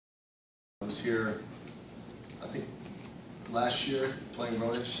was here, I think, last year playing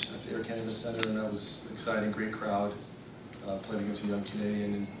Ronich at the Air Canada Centre, and that was exciting, great crowd. Played against a young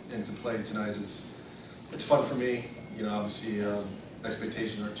Canadian, and to play tonight it's fun for me. You know, obviously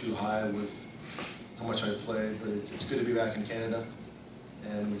expectations are too high with how much I played, but it's good to be back in Canada,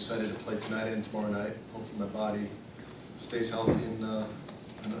 and I'm excited to play tonight and tomorrow night. Hopefully my body stays healthy, and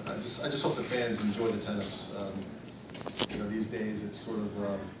I just hope the fans enjoy the tennis. You know, these days it's sort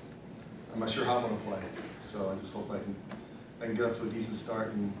of I'm not sure how I'm going to play, so I just hope I can get up to a decent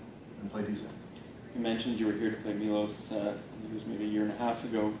start and play decent. You mentioned you were here to play Milos. It was maybe a year and a half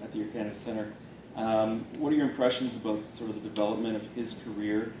ago at the Air Canada Centre. What are your impressions about sort of the development of his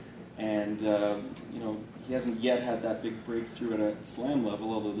career? And you know, he hasn't yet had that big breakthrough at a slam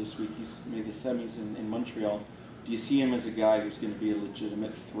level, although this week he's made the semis in Montreal. Do you see him as a guy who's going to be a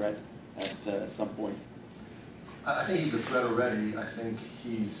legitimate threat at some point? I think he's a threat already. I think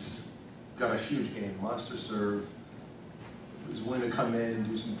he's got a huge game, monster serve. He's willing to come in and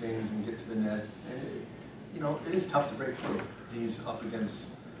do some things and get to the net. And you know, it is tough to break through. He's up against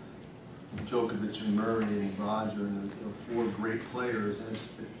Djokovic and Murray and Roger and four great players, and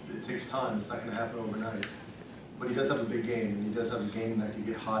it takes time. It's not going to happen overnight. But he does have a big game, and he does have a game that could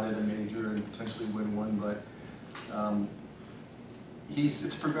get hot at a major and potentially win one. But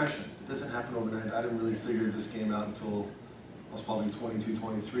it's progression. It doesn't happen overnight. I didn't really figure this game out until I was probably 22,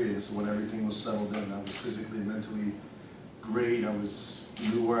 23. This is when everything was settled in. I was physically and mentally great. I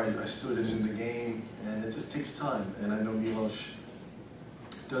knew where I stood in the game, and it just takes time. And I know Milos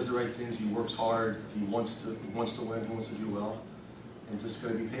does the right things. He works hard. He wants to win. He wants to do well. And just got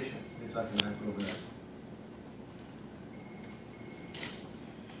to be patient. It's not going to happen overnight.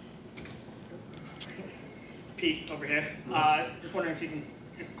 Pete, over here. Just wondering if you can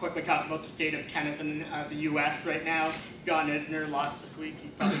just quickly talk about the state of tennis in the U.S. right now. John Isner lost this week.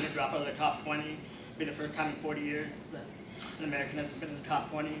 He's probably going to drop out of the top 20. It'll be the first time in 40 years that an American has been in the top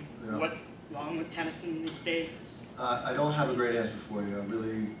 20. Yeah. What's wrong with tennis in these days? I don't have a great answer for you.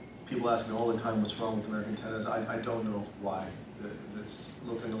 Really, people ask me all the time what's wrong with American tennis. I don't know why. It's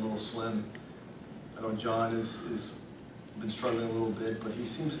looking a little slim. I know John has been struggling a little bit, but he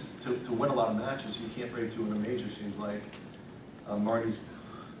seems to win a lot of matches. He can't break through in a major, seems like. Marty's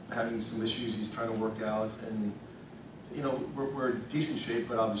having some issues he's trying to work out, and you know, we're in decent shape,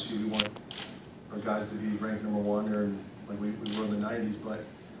 but obviously we want our guys to be ranked #1 or like we were in the 90s, but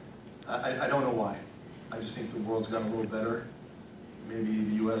I don't know why. I just think the world's gotten a little better. Maybe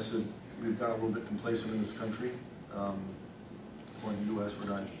the U.S., we've gotten a little bit complacent in this country. Or in the U.S., we're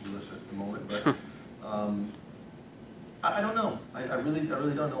not in the U.S. at the moment, but I don't know. I really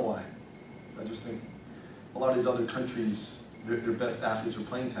don't know why. I just think a lot of these other countries, their best athletes are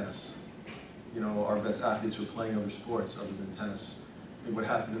playing tennis. You know, our best athletes are playing other sports other than tennis. I think what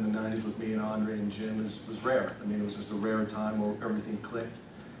happened in the 90s with me and Andre and Jim was rare. I mean, it was just a rare time where everything clicked.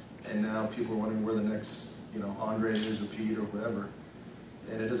 And now people are wondering where the next, you know, Andre is or Pete or whatever.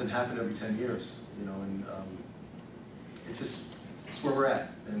 And it doesn't happen every 10 years, you know, and it's where we're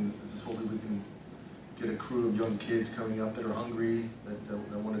at. And just hopefully we can get a crew of young kids coming up that are hungry,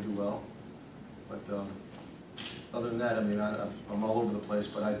 that want to do well. But other than that, I mean, I'm all over the place,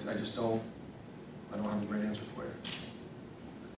 but I just don't have a great answer for you.